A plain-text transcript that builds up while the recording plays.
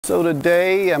So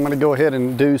today I'm going to go ahead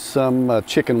and do some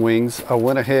chicken wings. I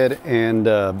went ahead and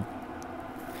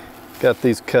got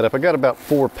these cut up. I got about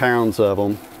 4 pounds of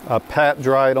them. I pat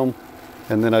dried them,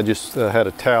 and then I just had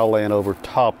a towel laying over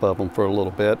top of them for a little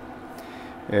bit.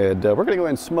 And we're going to go ahead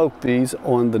and smoke these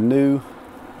on the new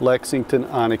Lexington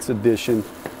Onyx Edition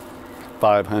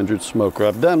 500 smoker.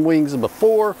 I've done wings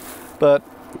before, but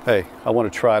hey, I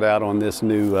want to try it out on this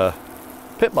new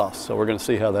Pit Boss. So we're going to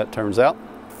see how that turns out.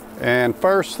 And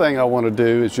first thing I want to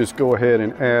do is just go ahead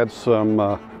and add some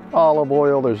olive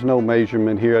oil. There's no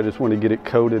measurement here. I just want to get it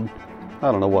coated.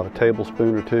 I don't know, what, a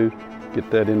tablespoon or two.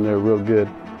 Get that in there real good.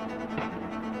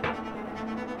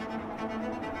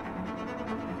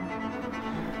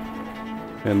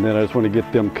 And then I just want to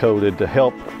get them coated to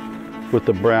help with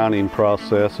the browning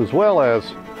process, as well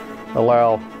as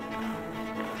allow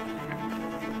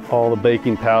all the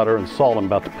baking powder and salt I'm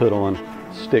about to put on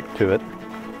stick to it.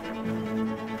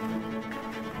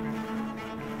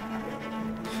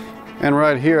 And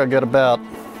right here I got about,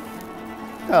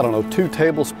 I don't know, 2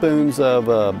 tablespoons of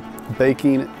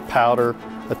baking powder,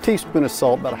 a teaspoon of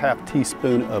salt, about a ½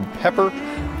 teaspoon of pepper,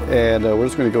 and we're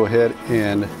just going to go ahead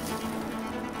and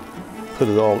put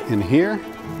it all in here.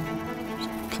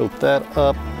 Just coat that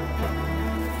up.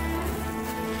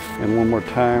 And one more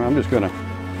time, I'm just going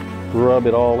to rub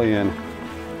it all in.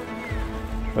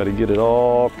 Try to get it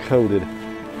all coated.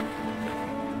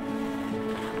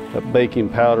 That baking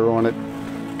powder on it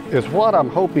is what I'm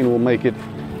hoping will make it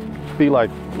be like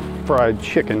fried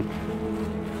chicken.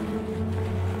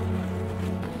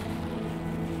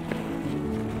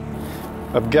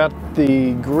 I've got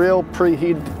the grill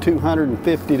preheated to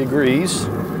 250 degrees.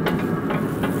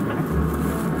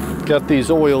 Got these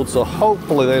oiled so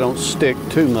hopefully they don't stick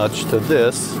too much to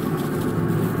this.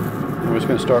 I'm just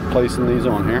going to start placing these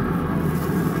on here.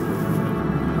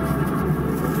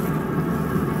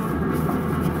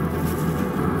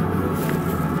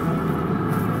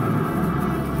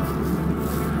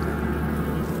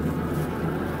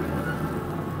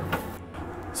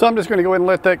 So I'm just going to go ahead and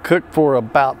let that cook for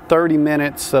about 30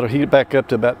 minutes. That'll heat it back up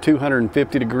to about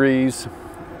 250 degrees.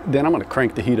 Then I'm going to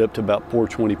crank the heat up to about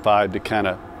 425 to kind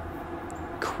of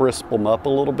crisp them up a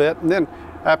little bit. And then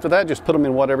after that, just put them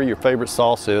in whatever your favorite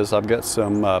sauce is. I've got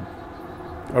some a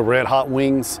red hot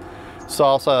wings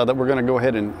sauce that we're going to go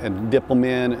ahead and dip them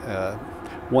in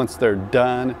once they're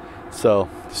done. So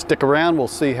stick around. We'll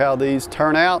see how these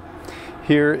turn out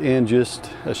here in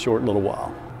just a short little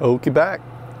while. Okay, back.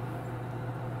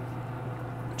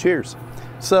 Cheers.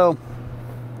 So,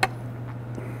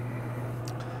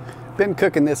 been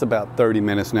cooking this about 30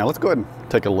 minutes now. Let's go ahead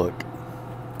and take a look.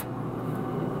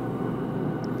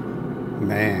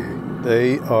 Man,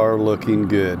 they are looking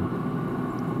good.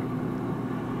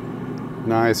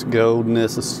 Nice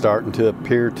goldness is starting to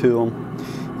appear to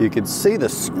them. You can see the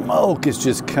smoke is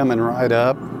just coming right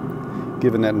up,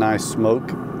 giving that nice smoke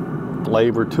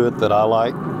flavor to it that I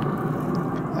like,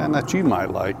 and that you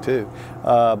might like too.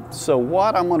 So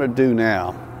what I'm going to do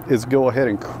now is go ahead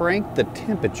and crank the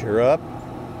temperature up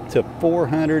to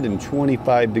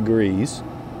 425 degrees.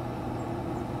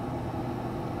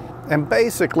 And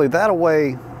basically that'll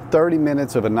weigh 30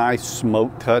 minutes of a nice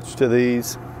smoke touch to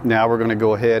these. Now we're going to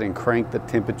go ahead and crank the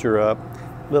temperature up,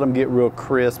 let them get real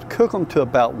crisp, cook them to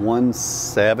about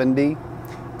 170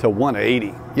 to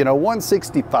 180. You know,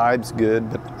 165 is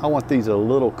good, but I want these a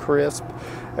little crisp.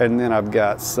 And then I've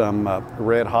got some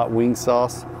red hot wing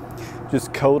sauce.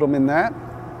 Just coat them in that.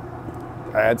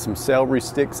 Add some celery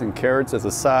sticks and carrots as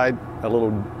a side, a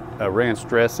little ranch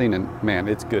dressing, and man,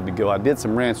 it's good to go. I did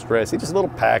some ranch dressing, just a little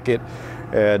packet,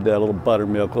 add a little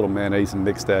buttermilk, a little mayonnaise, and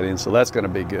mix that in, so that's going to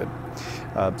be good.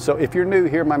 So if you're new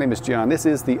here, my name is John. This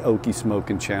is the Okie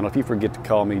Smoking Channel. If you forget to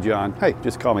call me John, hey,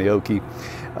 just call me Okie.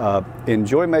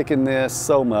 Enjoy making this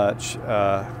so much.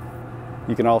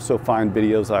 You can also find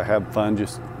videos I have fun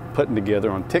just putting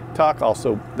together on TikTok.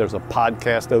 Also, there's a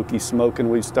podcast, Okie Smoking,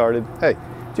 we started. Hey,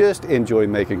 just enjoy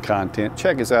making content.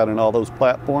 Check us out on all those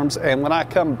platforms. And when I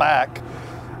come back,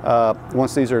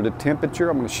 once these are at a temperature,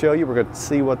 I'm going to show you. We're going to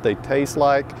see what they taste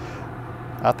like.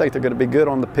 I think they're going to be good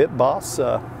on the Pit Boss.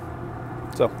 So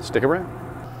stick around.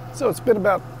 So it's been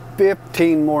about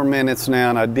 15 more minutes now,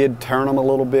 and I did turn them a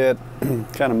little bit,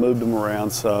 kind of moved them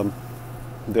around some.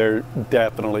 They're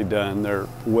definitely done. They're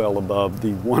well above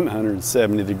the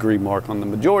 170 degree mark on the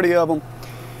majority of them.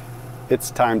 It's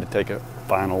time to take a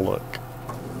final look.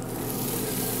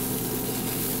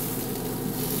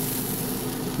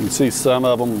 You can see some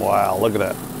of them. Wow, look at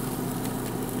that.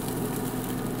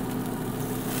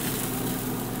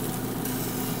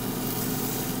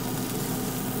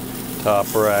 Top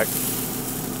rack.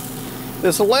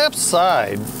 This left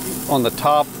side on the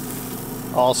top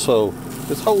Also,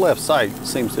 this whole left side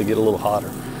seems to get a little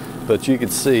hotter, but you can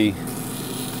see,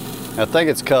 I think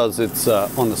it's because it's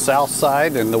on the south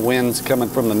side and the wind's coming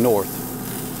from the north.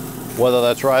 Whether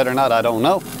that's right or not, I don't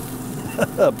know.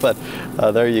 But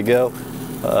there you go.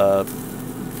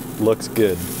 Looks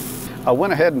good. I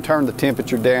went ahead and turned the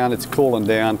temperature down. It's cooling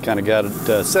down, kind of got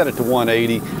it set it to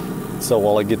 180. So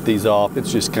while I get these off,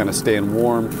 it's just kind of staying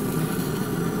warm.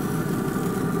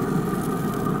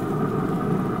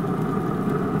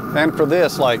 And for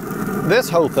this, like this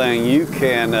whole thing, you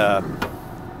can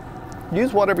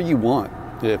use whatever you want.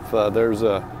 If there's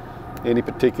any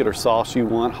particular sauce you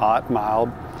want, hot,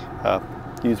 mild,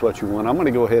 use what you want. I'm going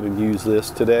to go ahead and use this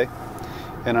today.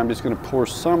 And I'm just going to pour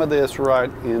some of this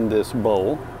right in this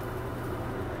bowl.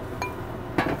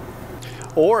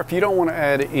 Or if you don't want to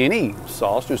add any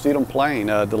sauce, just eat them plain.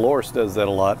 Dolores does that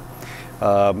a lot.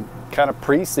 Kind of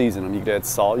pre-season them. You could add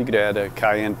salt, you could add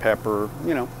cayenne pepper.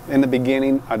 You know, in the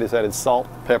beginning, I just added salt,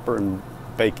 pepper, and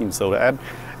baking soda.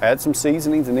 Add some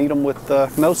seasonings and eat them with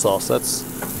no sauce. That's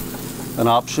an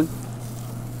option.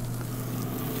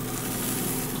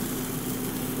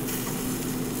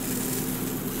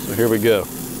 So here we go.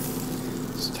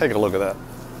 Let's take a look at that.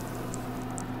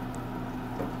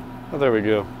 Oh, there we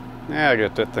go. Yeah, I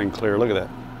got that thing clear. Look at that.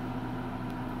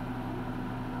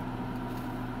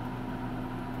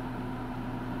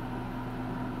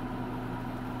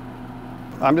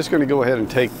 I'm just going to go ahead and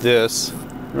take this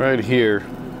right here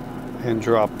and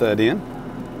drop that in.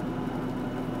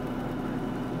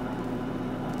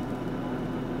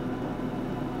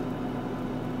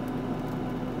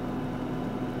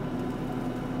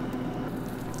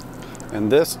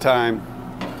 And this time,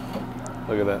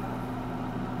 look at that.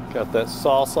 Got that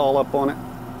sauce all up on it.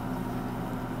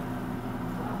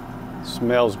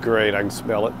 Smells great, I can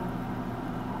smell it.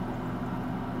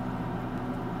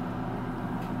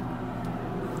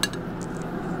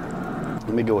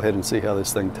 Let me go ahead and see how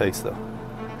this thing tastes though.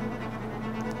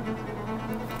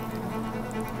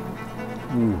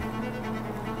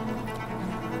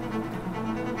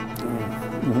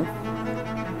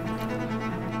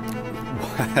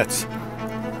 That's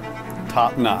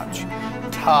top notch.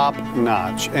 Top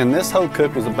notch. And this whole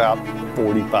cook was about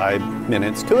 45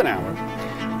 minutes to an hour.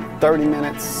 30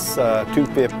 minutes,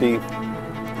 250.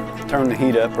 Turn the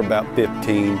heat up for about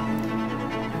 15.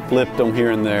 Flipped them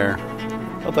here and there.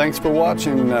 Well, thanks for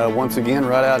watching once again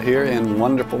right out here in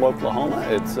wonderful Oklahoma.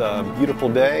 It's a beautiful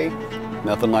day.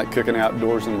 Nothing like cooking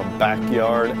outdoors in the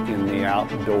backyard in the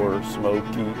outdoor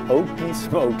smoky, oaky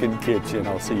smoking kitchen.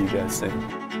 I'll see you guys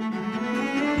soon.